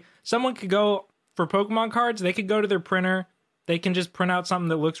technically someone could go for Pokemon cards, they could go to their printer, they can just print out something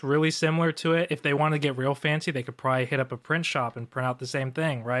that looks really similar to it. If they want to get real fancy, they could probably hit up a print shop and print out the same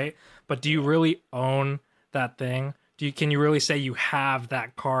thing, right? But do you really own that thing? Can you really say you have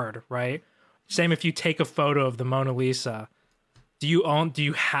that card, right? Same if you take a photo of the Mona Lisa. Do you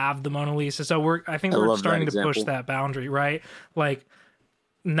have the Mona Lisa? So I think we're starting to push that boundary, right?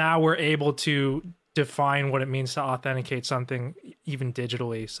 Now we're able to define what it means to authenticate something even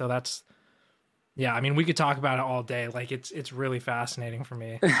digitally. So that's, I mean, we could talk about it all day. It's really fascinating for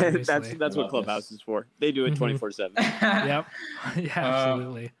me. That's what Clubhouse is for. They do it 24/7. Yep. Yeah,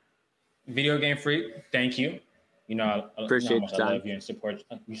 absolutely. Video Game Freak, thank you. Appreciate I love you and support.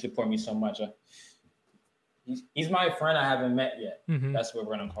 You support me so much. He's my friend I haven't met yet. Mm-hmm. That's what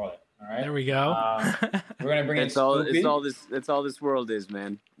we're gonna call it. All right. There we go. We're gonna bring it's all this world is,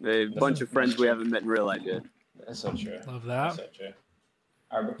 man. A bunch of friends we haven't met in real life yet. That's so true. Love that. That's so true.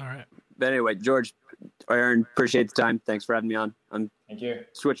 All right. But anyway, George, Aaron, appreciate the time. Thanks for having me on. Thank you.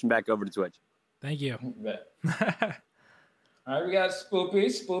 Switching back over to Twitch. Thank you. All right, we got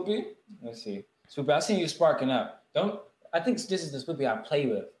Spoopy. Let's see. Spoopy, I seen you sparking up. I think this is the Spoopy I play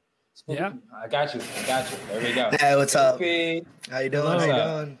with. Spoopy, yeah. I got you. There we go. Hey, what's up? Spoopy. How you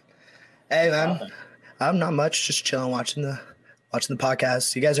doing? Hey, man. I'm not much. Just chilling, watching the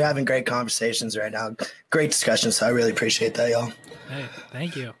podcast. You guys are having great conversations right now. Great discussions. So I really appreciate that, y'all. Hey,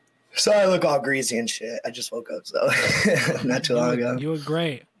 thank you. Sorry I look all greasy and shit. I just woke up, so not too long ago. You look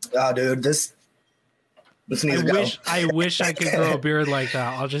great. Oh, dude, this needs to go. I wish I could grow a beard like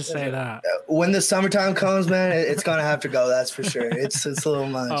that. I'll just say that. When the summertime comes, man, it's gonna have to go. That's for sure. It's a little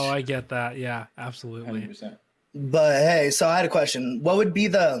much. Oh, I get that. Yeah, absolutely. 100%. But hey, so I had a question. What would be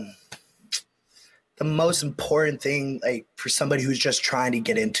the most important thing, for somebody who's just trying to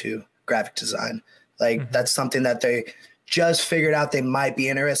get into graphic design? That's something that they just figured out they might be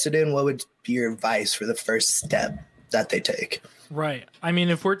interested in. What would be your advice for the first step that they take? Right. I mean,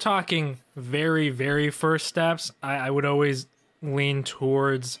 if we're talking very, very first steps, I would always lean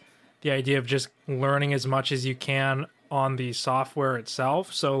towards the idea of just learning as much as you can on the software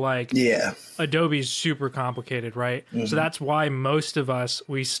itself. So Adobe is super complicated, right? Mm-hmm. So that's why most of us,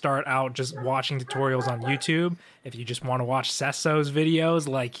 we start out just watching tutorials on YouTube. If you just want to watch Seso's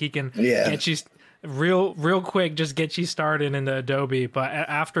videos, he can get you real quick, just get you started into Adobe. But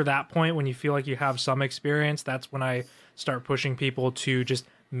after that point, when you feel like you have some experience, that's when I start pushing people to just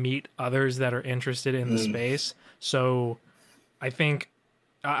meet others that are interested in the space. So I think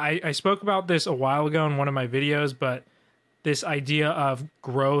I spoke about this a while ago in one of my videos, but this idea of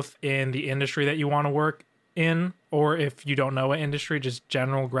growth in the industry that you want to work in, or if you don't know what industry, just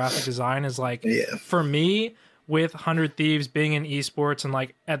general graphic design is for me, with 100 Thieves being in esports,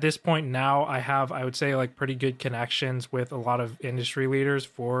 and at this point now I would say pretty good connections with a lot of industry leaders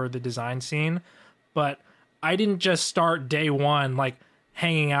for the design scene. But I didn't just start day one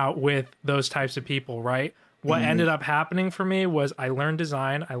hanging out with those types of people, right? What ended up happening for me was I learned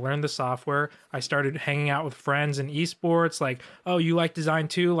design, I learned the software, I started hanging out with friends in esports, oh, you like design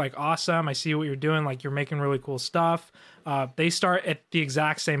too? Awesome, I see what you're doing, you're making really cool stuff. They start at the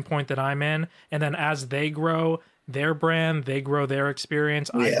exact same point that I'm in, and then as they grow their brand, they grow their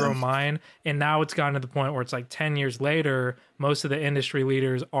experience, I grow mine, and now it's gotten to the point where it's 10 years later, most of the industry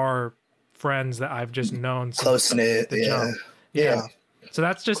leaders are friends that I've just known since close-knit, the jump. Yeah. So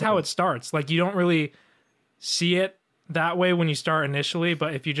that's just how it starts. You don't really see it that way when you start initially,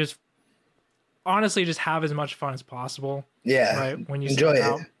 but if you just honestly just have as much fun as possible. Yeah. Right. When you enjoy start it.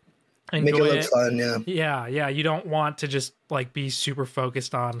 out, Make it look fun. Yeah. Yeah. Yeah. You don't want to just like be super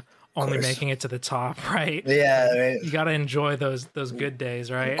focused on only making it to the top, right? Yeah. Right. You got to enjoy those good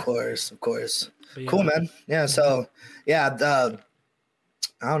days, right? Of course. Yeah. Cool, man. Yeah. So, yeah,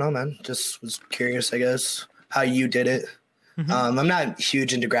 I don't know, man. Just was curious, I guess, how you did it. I'm not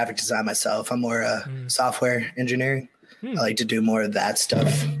huge into graphic design myself. I'm more software engineering. I like to do more of that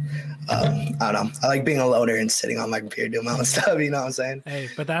stuff. I don't know. I like being a loner and sitting on my computer doing my own stuff. You know what I'm saying? Hey,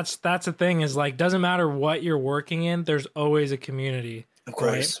 but that's the thing is like, doesn't matter what you're working in. There's always a community. Of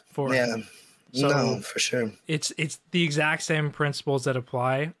course. Right, yeah. So no, for sure. It's the exact same principles that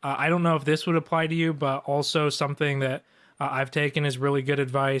apply. I don't know if this would apply to you, but also something that I've taken as really good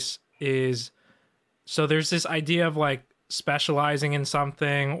advice is, so there's this idea of like specializing in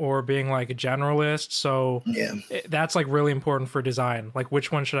something or being like a generalist. So that's like really important for design. Like,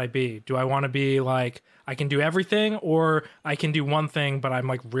 which one should I be? Do I want to be like, I can do everything, or I can do one thing, but I'm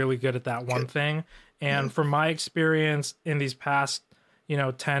like really good at that one thing? And from my experience in these past,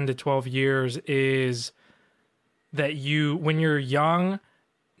 10 to 12 years is that when you're young,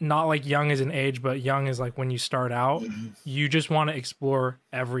 not like young as an age, but young as like when you start out, you just want to explore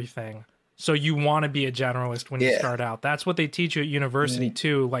everything. So you want to be a generalist when you start out. That's what they teach you at university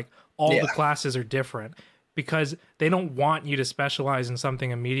too. Like all the classes are different because they don't want you to specialize in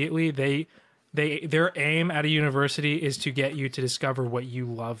something immediately. Their aim at a university is to get you to discover what you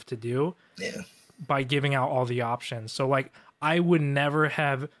love to do by giving out all the options. So like I would never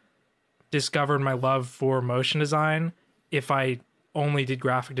have discovered my love for motion design if I only did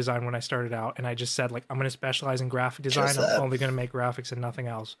graphic design when I started out and I just said like I'm going to specialize in graphic design. I'm only going to make graphics and nothing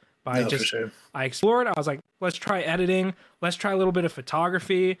else. But I explored. I was like, let's try editing. Let's try a little bit of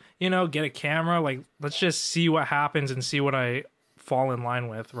photography, get a camera. Like, let's just see what happens and see what I fall in line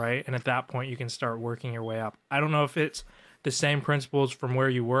with. Right. And at that point you can start working your way up. I don't know if it's the same principles from where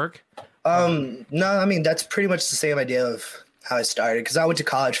you work. No, I mean, that's pretty much the same idea of how I started. Cause I went to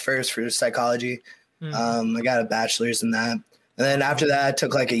college first for psychology. I got a bachelor's in that. And then after that, I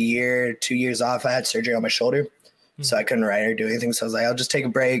took like 2 years off. I had surgery on my shoulder. So I couldn't write or do anything. So I was like, I'll just take a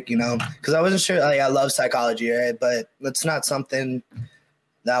break, because I wasn't sure. Like, I love psychology, right? But it's not something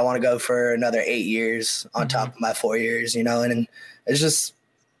that I want to go for another 8 years on top of my 4 years, and it's just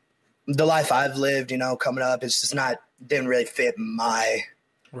the life I've lived, coming up. It's just didn't really fit my,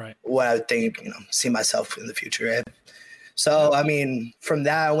 what I would think, see myself in the future, right? So, I mean, from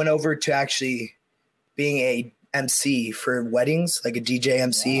that, I went over to actually being a MC for weddings, like a DJ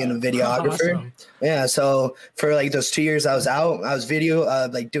MC and a videographer. Awesome. Yeah. So for like those 2 years I was out, I was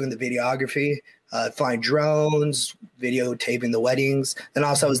like doing the videography, flying drones, videotaping the weddings. And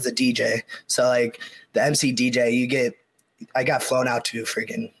also I was the DJ. So like the MC DJ, I got flown out to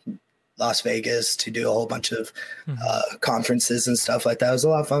freaking Las Vegas to do a whole bunch of conferences and stuff like that. It was a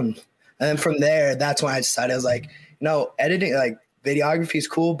lot of fun. And then from there, that's when I decided, I was like, editing, like videography is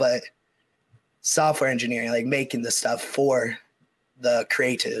cool, but software engineering, like making the stuff for the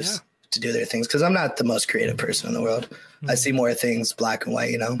creatives to do their things. Cause I'm not the most creative person in the world. I see more things black and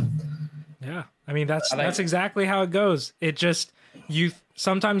white, Yeah. I mean, that's exactly how it goes. It just,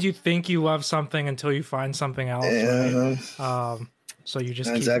 sometimes you think you love something until you find something else. Right? So you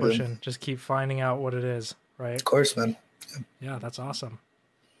just keep pushing, just keep finding out what it is. Right. Of course, man. Yeah. That's awesome.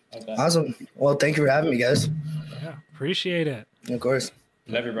 Okay. Awesome. Well, thank you for having me, guys. Yeah. Appreciate it. Of course.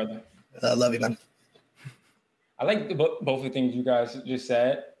 Love you, brother. I love you, man. I like both of the things you guys just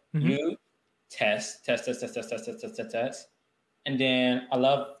said. You test. And then I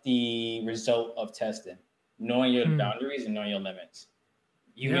love the result of testing, knowing your boundaries and knowing your limits.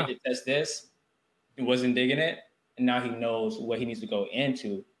 You need to test this. He wasn't digging it. And now he knows what he needs to go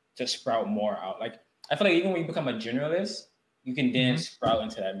into to sprout more out. Like, I feel like even when you become a generalist, you can then sprout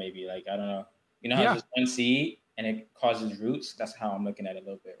into that maybe. Like, I don't know. How it's just one seed and it causes roots? That's how I'm looking at it a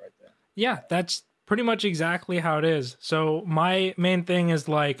little bit right there. Yeah, that's pretty much exactly how it is. So my main thing is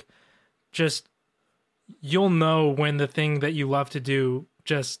like, just you'll know when the thing that you love to do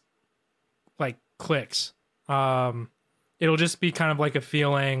just like clicks. It'll just be kind of like a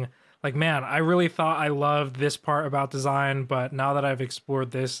feeling like, man, I really thought I loved this part about design, but now that I've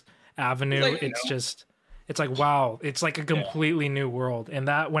explored this avenue, it's like, wow, it's like a completely new world. And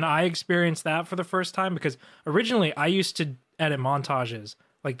that when I experienced that for the first time, because originally I used to edit montages,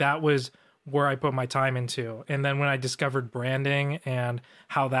 like that was where I put my time into. And then when I discovered branding and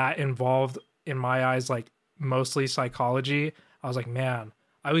how that involved, in my eyes, like mostly psychology, I was like, man,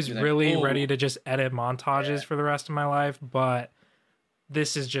 I was really ready to just edit montages for the rest of my life. But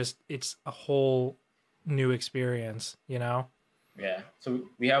this is just, it's a whole new experience, you know? Yeah. So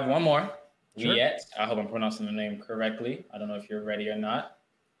we have one more. Sure. Riet. I hope I'm pronouncing the name correctly. I don't know if you're ready or not.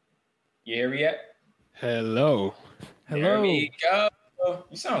 You here, Riet? Hello. There we go.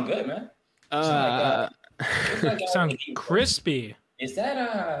 You sound good, man. You sound crispy. Is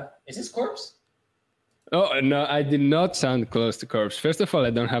this Corpse? Oh, no, I did not sound close to Corpse. First of all, I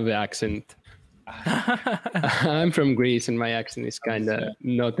don't have the accent. I'm from Greece and my accent is kind of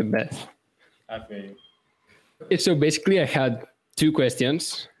not the best. I feel you. So basically, I had two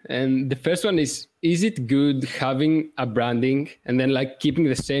questions. And the first one is it good having a branding and then like keeping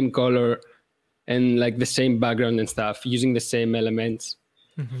the same color and like the same background and stuff, using the same elements?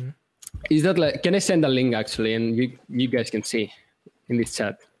 Mm-hmm. Is that like, can I send a link actually and you guys can see in this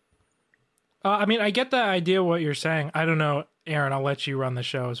chat? I mean, I get the idea of what you're saying. I don't know, Aaron, I'll let you run the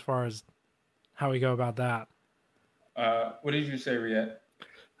show as far as how we go about that. What did you say, Riet?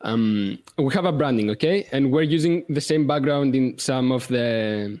 We have a branding, okay? And we're using the same background in some of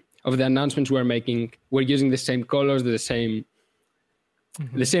the announcements we're making. We're using the same colors, the same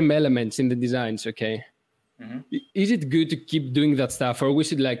elements in the designs, okay? Mm-hmm. Is it good to keep doing that stuff, or we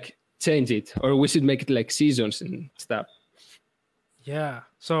should like change it, or we should make it like seasons and stuff? Yeah.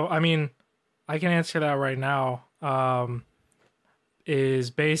 So, I mean, I can answer that right now. Is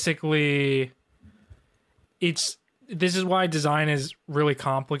basically this is why design is really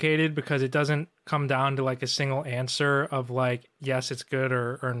complicated, because it doesn't come down to like a single answer of like, yes, it's good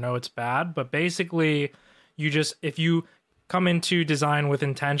or no, it's bad. But basically if you come into design with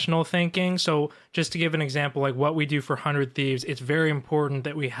intentional thinking. So just to give an example, like what we do for 100 Thieves, it's very important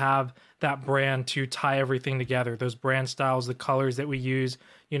that we have that brand to tie everything together. Those brand styles, the colors that we use,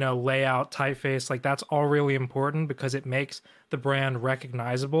 layout, typeface, like that's all really important because it makes the brand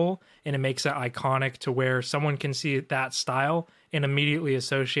recognizable and it makes it iconic to where someone can see that style and immediately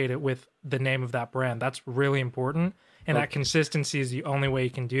associate it with the name of that brand. That's really important. And that consistency is the only way you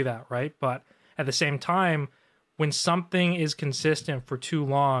can do that, right? But at the same time, when something is consistent for too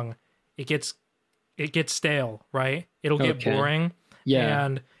long, it gets stale, right? It'll get boring. Yeah.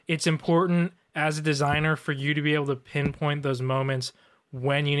 And it's important as a designer for you to be able to pinpoint those moments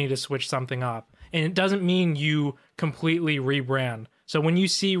when you need to switch something up. And it doesn't mean you completely rebrand. So when you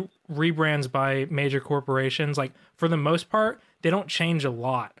see rebrands by major corporations, like for the most part, they don't change a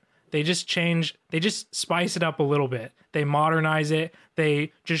lot. They just spice it up a little bit. They modernize it.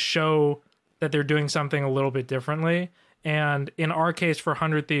 They just show that they're doing something a little bit differently. And in our case for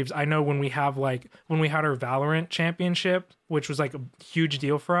 100 Thieves, I know when we had our Valorant championship, which was like a huge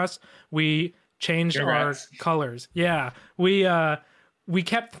deal for us, we changed our colors. Yeah. We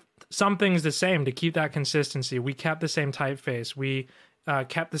kept some things the same to keep that consistency. We kept the same typeface. We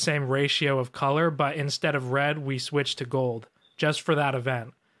kept the same ratio of color, but instead of red, we switched to gold just for that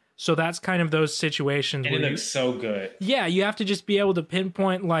event. So that's kind of those situations and where it looks so good. Yeah, you have to just be able to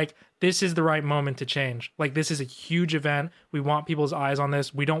pinpoint like this is the right moment to change. Like this is a huge event. We want people's eyes on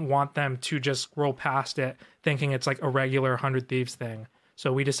this. We don't want them to just scroll past it thinking it's like a regular 100 Thieves thing.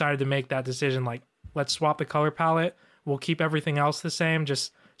 So we decided to make that decision like let's swap the color palette. We'll keep everything else the same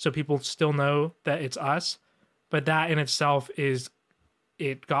just so people still know that it's us. But that in itself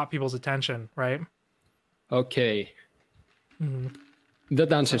it got people's attention, right? Okay. Mm-hmm.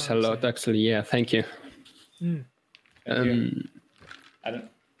 That answers a lot, actually. Yeah, thank you. Mm.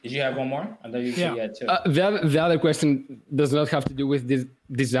 Did you have one more? I thought you said you had two. The other question does not have to do with this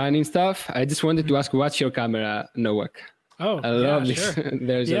designing stuff. I just wanted to ask, what's your camera, Nowak? Oh, I love this. Sure.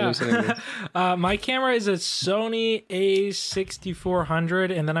 There's a my camera is a Sony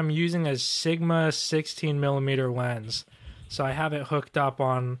A6400, and then I'm using a Sigma 16mm lens. So I have it hooked up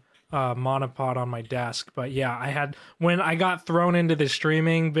on monopod on my desk. But yeah, when I got thrown into the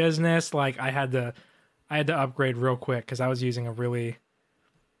streaming business, like I had to upgrade real quick because I was using a really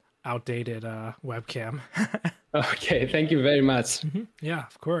outdated webcam. Okay, thank you very much. Mm-hmm. Yeah,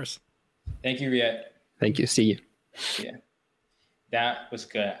 of course. Thank you, Riet. Thank you. See you. Yeah, that was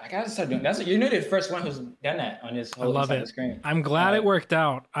good. I gotta start doing that. You're the first one who's done that on this whole I love it. Screen. I'm glad it worked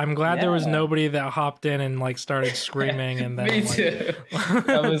out. I'm glad there was nobody that hopped in and like started screaming and then. Me too.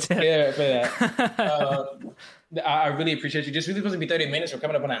 I was scared for that. I really appreciate you. Just really supposed to be 30 minutes. We're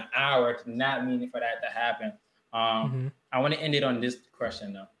coming up on an hour. It's not meaning for that to happen. I want to end it on this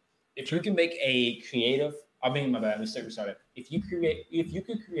question though. If you can make a creative, my bad. Let's get started. If you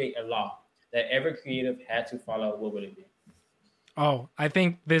could create a law that every creative had to follow, what would it be? Oh, I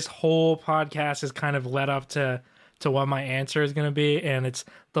think this whole podcast has kind of led up to what my answer is going to be. And it's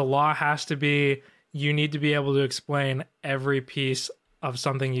the law has to be, you need to be able to explain every piece of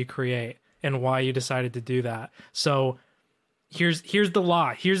something you create and why you decided to do that. So here's the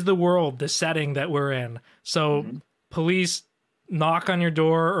law, here's the world, the setting that we're in. So police knock on your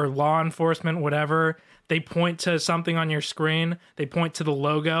door, or law enforcement, whatever, they point to something on your screen, they point to the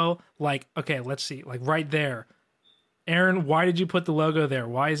logo, like, okay, let's see, like right there. Aaron, why did you put the logo there?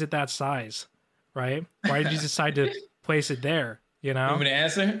 Why is it that size? Right? Why did you decide to place it there? You know? You want me to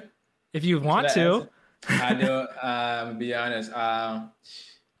answer? If you want to. I do. To be honest.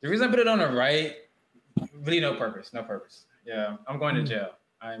 The reason I put it on the right, really no purpose. No purpose. Yeah, I'm going to jail.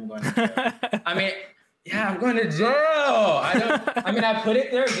 I'm going to jail. I mean, yeah, I'm going to jail. I put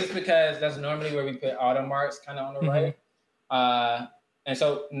it there just because that's normally where we put auto marks, kind of on the right. And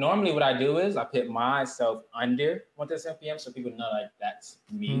so normally what I do is I put myself under 137 PM so people know like that's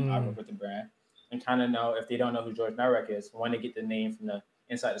me. I work with the brand and kind of know if they don't know who George Narek is, when they get the name from the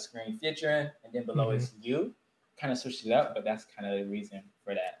inside the screen featuring, and then below is you. Kind of switched it up, but that's kind of the reason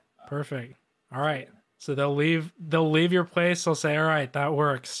for that. Perfect. All right. So they'll leave your place. They'll say, all right, that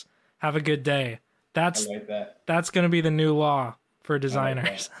works. Have a good day. I like that. That's going to be the new law for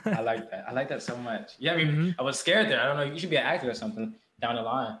designers. I like that. I like that so much. Yeah, I mean, I was scared there. I don't know. You should be an actor or something down the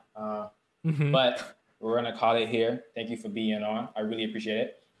line. But we're going to call it here. Thank you for being on. I really appreciate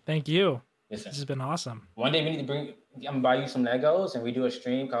it. Thank you. Listen, this has been awesome. One day we need to I'm going to buy you some Legos, and we do a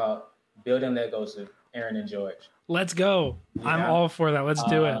stream called Building Legos with Aaron and George. Let's go. Yeah. I'm all for that. Let's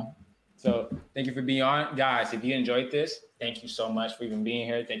do it. So thank you for being on. Guys, if you enjoyed this, thank you so much for even being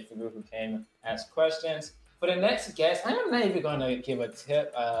here. Thank you for the group who came and asked questions. For the next guest, I am not even going to give a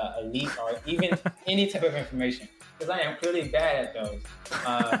tip, a leak, or even any type of information, because I am clearly bad at those.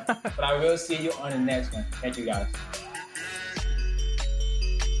 But I will see you on the next one. Thank you, guys.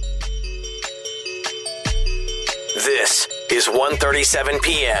 This is 1:37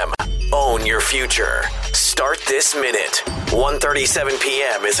 p.m. Own your future. Start this minute. 1:37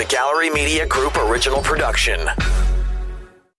 p.m. is a Gallery Media Group original production.